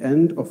the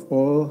end of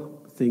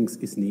all things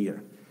is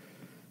near.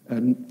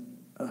 And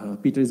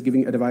Peter is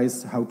giving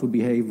advice how to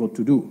behave, what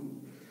to do.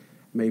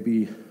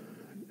 Maybe,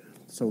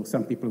 so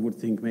some people would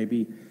think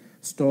maybe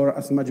store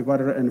as much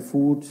water and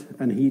food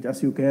and heat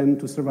as you can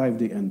to survive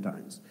the end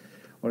times.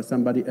 Or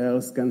somebody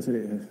else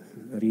can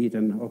read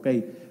and,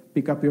 okay,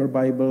 pick up your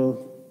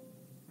Bible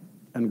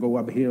and go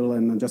uphill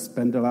and just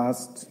spend the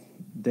last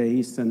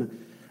days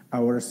and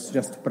hours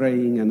just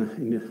praying and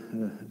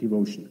in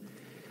devotion.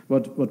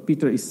 What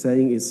Peter is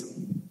saying is,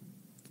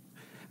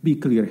 be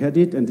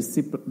clear-headed and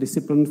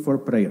disciplined for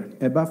prayer.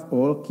 Above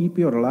all, keep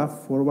your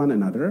love for one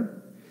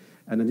another.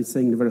 And then it's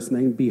saying in verse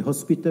 9, be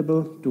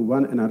hospitable to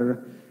one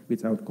another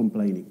without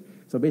complaining.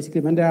 So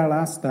basically, when they are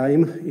last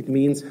time, it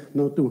means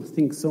not to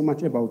think so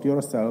much about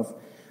yourself,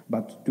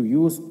 but to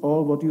use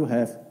all what you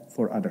have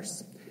for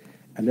others.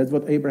 And that's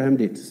what Abraham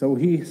did. So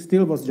he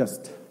still was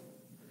just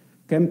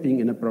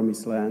camping in a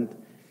promised land.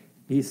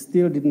 He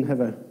still didn't have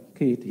a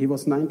kid. He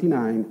was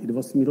 99. It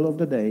was middle of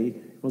the day.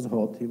 It was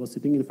hot. He was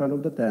sitting in front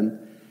of the tent.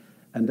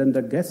 And then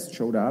the guests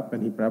showed up,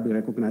 and he probably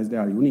recognized they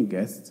are unique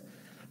guests.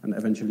 And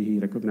eventually he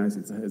recognized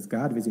it as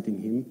God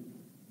visiting him.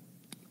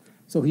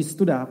 So he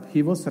stood up.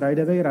 He was right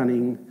away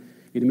running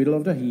in the middle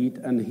of the heat,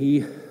 and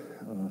he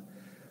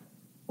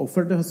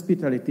offered the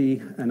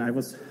hospitality. And I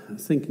was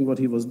thinking what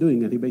he was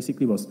doing, and he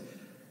basically was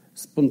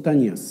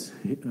spontaneous.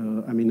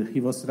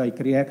 He was like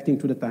reacting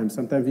to the time.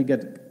 Sometimes we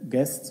get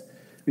guests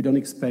we don't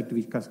expect,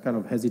 we kind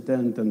of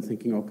hesitant and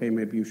thinking, okay,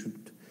 maybe you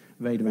should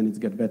wait when it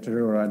gets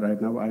better, or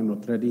right now I'm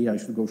not ready, I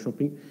should go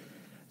shopping.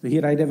 So he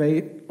right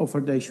away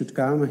offered they should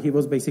come. He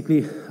was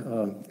basically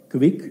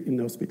quick in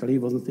the hospital. He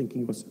wasn't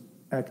thinking, he was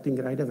acting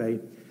right away.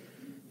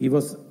 He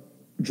was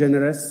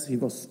generous. He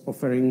was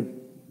offering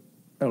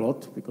a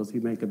lot, because he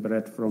made a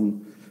bread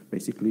from,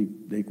 basically,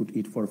 they could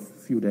eat for a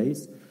few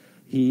days.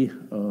 He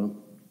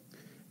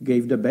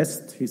gave the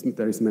best.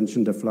 There is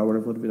mentioned the flour,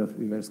 what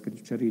we were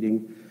scripture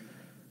reading,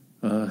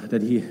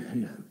 that he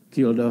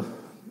killed a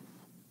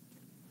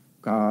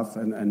calf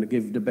and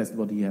gave the best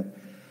what he had.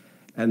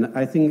 And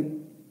I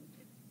think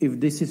if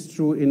this is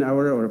true in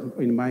our,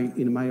 or in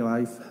my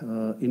life,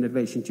 in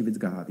relationship with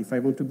God, if I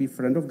want to be a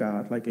friend of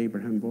God, like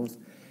Abraham was,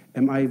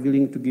 am I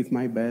willing to give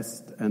my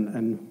best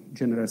and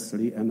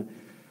generously and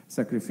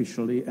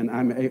sacrificially, and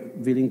I'm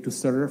willing to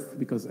serve,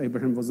 because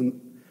Abraham wasn't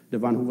the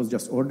one who was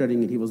just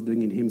ordering it, he was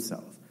doing it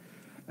himself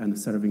and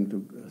serving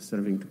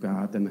to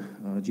God.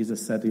 And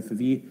Jesus said, if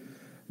we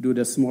do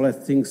the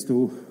smallest things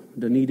to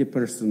the needy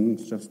person,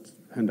 just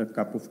hand a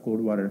cup of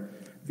cold water,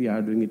 we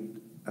are doing it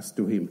as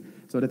to him.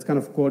 So that's kind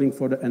of calling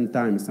for the end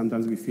times.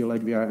 Sometimes we feel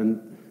like we are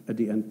at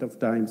the end of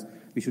times.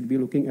 We should be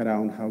looking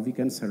around how we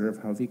can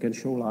serve, how we can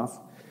show love,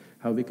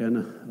 how we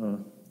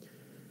can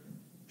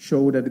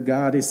show that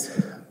God is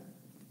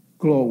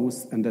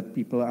close and that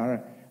people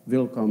are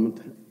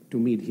welcomed to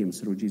meet him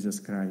through Jesus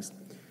Christ.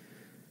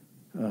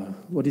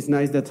 What is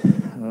nice that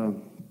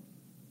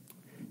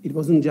it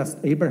wasn't just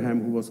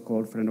Abraham who was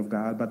called friend of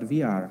God, but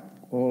we are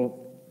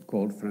all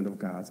called friend of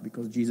God,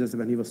 because Jesus,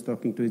 when he was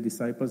talking to his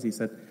disciples, he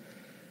said,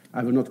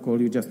 I will not call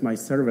you just my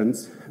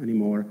servants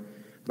anymore,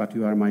 but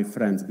you are my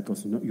friends,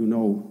 because you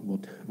know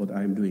what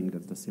I am doing.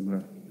 That's the similar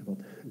what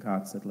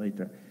God said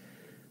later.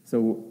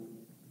 So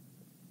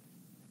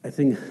I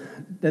think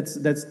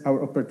that's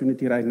our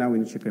opportunity right now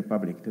in the Czech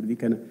Republic, that we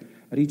can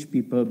reach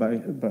people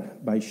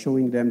by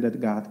showing them that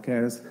God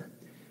cares,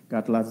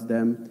 God loves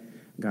them,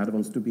 God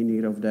wants to be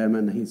near of them,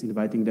 and he's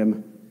inviting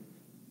them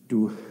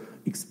to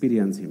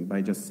experience him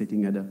by just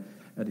sitting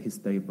at his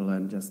table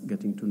and just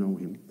getting to know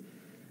him.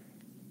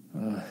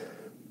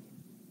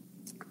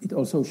 It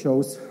also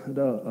shows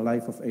the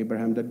life of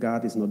Abraham that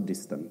God is not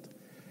distant,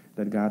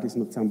 that God is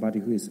not somebody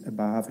who is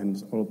above and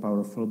is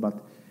all-powerful,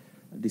 but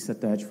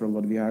disattached from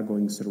what we are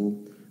going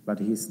through, but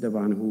he's the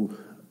one who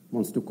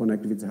wants to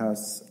connect with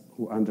us,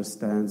 who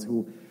understands,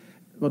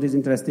 what is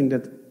interesting,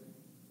 that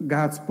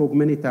God spoke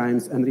many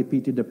times and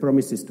repeated the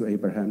promises to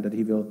Abraham, that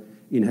he will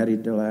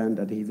inherit the land,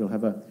 that he will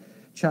have a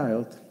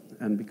child,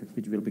 and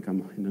which will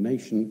become a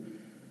nation.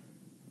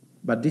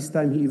 But this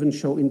time he even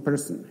showed in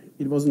person.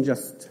 It wasn't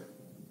just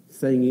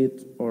saying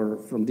it or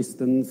from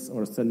distance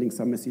or sending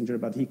some messenger,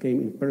 but he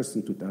came in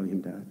person to tell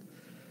him that.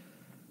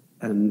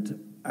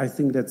 And I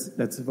think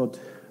that's what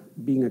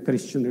being a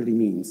Christian really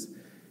means.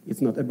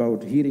 It's not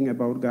about hearing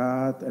about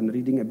God and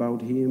reading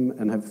about him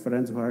and have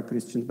friends who are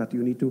Christians, but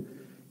you need to,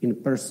 in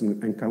person,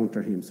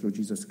 encounter him through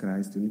Jesus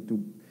Christ. You need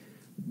to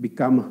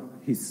become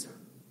his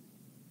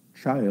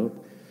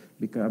child,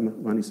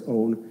 become one his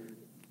own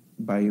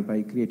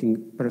by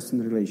creating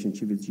personal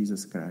relationship with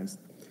Jesus Christ.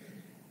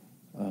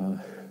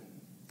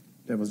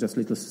 There was just a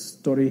little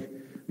story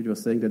which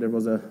was saying that there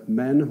was a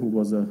man who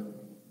was a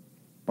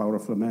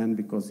powerful man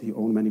because he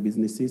owned many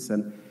businesses,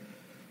 and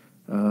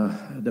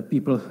the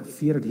people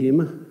feared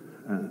him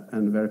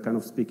and were kind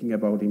of speaking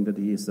about him that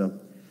he is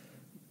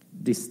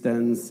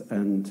distant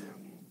and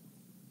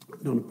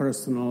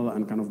non-personal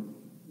and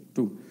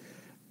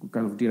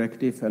kind of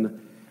directive.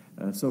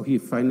 And so he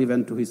finally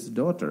went to his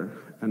daughter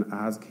and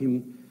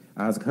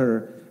asked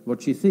her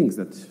what she thinks,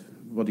 that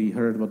what he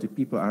heard, what the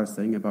people are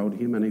saying about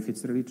him, and if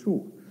it's really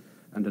true.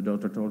 And the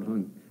daughter told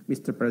him,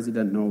 "Mr.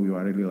 President, no, you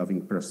are a really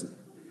loving person."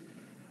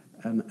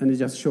 And it's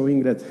just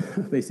showing that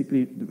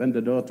basically when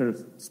the daughter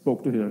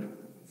spoke to her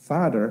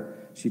father,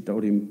 she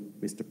told him,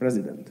 "Mr.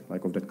 President,"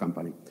 like of that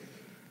company.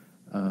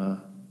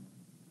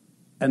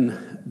 And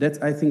that's,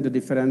 I think, the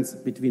difference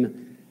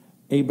between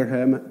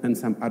Abraham and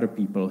some other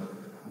people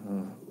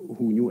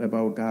who knew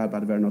about God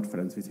but were not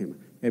friends with him.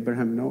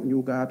 Abraham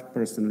knew God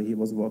personally. He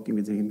was walking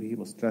with him. He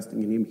was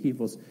trusting in him.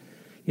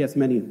 He has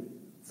many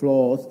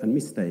flaws and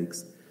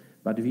mistakes,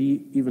 but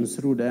even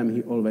through them,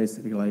 he always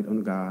relied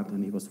on God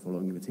and he was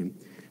following with him.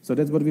 So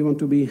that's what we want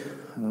to be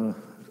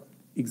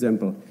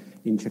example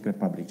in Czech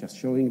Republic, just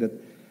showing that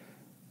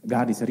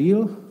God is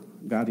real,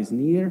 God is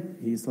near,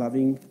 he is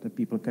loving, that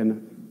people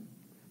can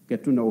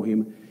get to know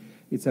him.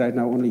 It's right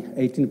now only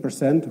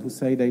 18% who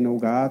say they know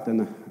God,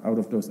 and out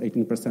of those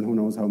 18%, who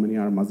knows how many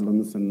are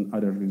Muslims and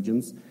other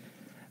religions.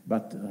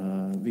 But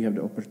we have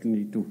the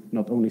opportunity to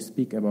not only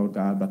speak about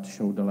God, but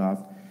show the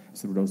love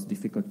through those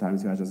difficult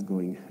times we are just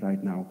going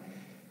right now.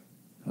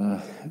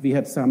 We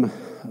had some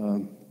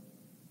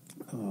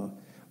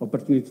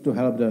opportunity to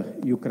help the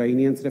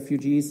Ukrainian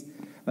refugees.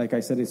 Like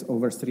I said, it's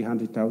over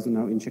 300,000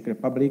 now in Czech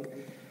Republic.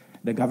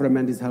 The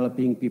government is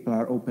helping. People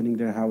are opening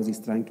their houses,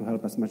 trying to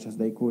help as much as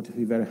they could.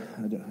 We were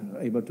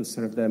able to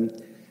serve them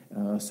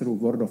through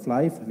Word of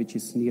Life, which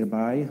is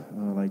nearby,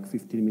 like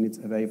 15 minutes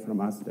away from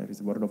us. There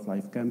is a Word of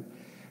Life camp.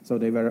 So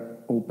they were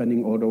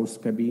opening all those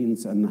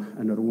cabins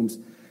and rooms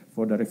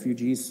for the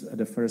refugees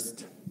the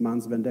first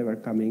months when they were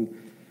coming.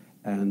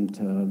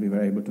 And we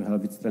were able to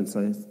help with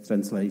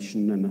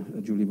translation,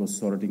 and Julie was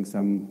sorting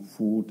some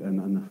food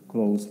and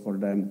clothes for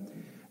them.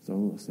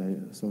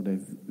 So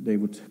they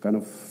would kind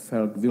of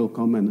felt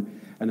welcome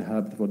and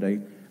helped what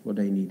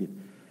they needed.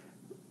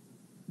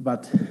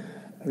 But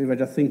we were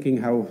just thinking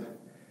how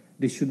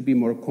this should be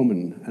more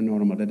common and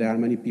normal, that there are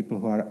many people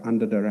who are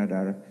under the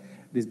radar.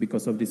 This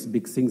because of these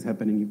big things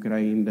happening in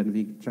Ukraine, then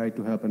we try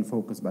to help and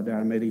focus, but there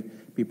are many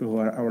people who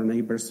are our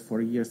neighbors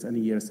for years and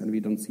years, and we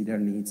don't see their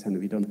needs, and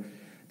we don't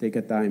take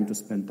a time to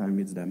spend time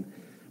with them.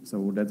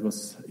 So that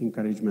was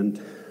encouragement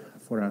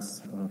for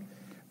us,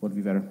 what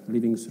we were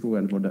living through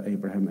and what the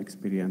Abraham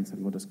experienced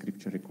and what the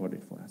scripture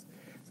recorded for us.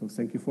 So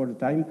thank you for the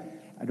time.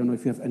 I don't know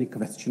if you have any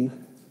question,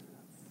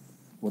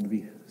 what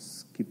we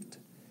skipped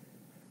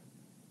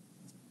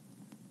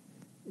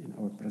in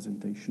our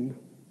presentation.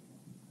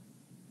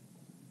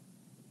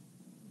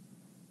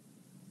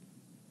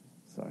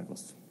 So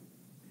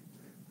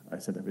I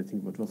said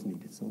everything what was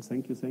needed. So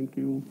thank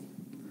you.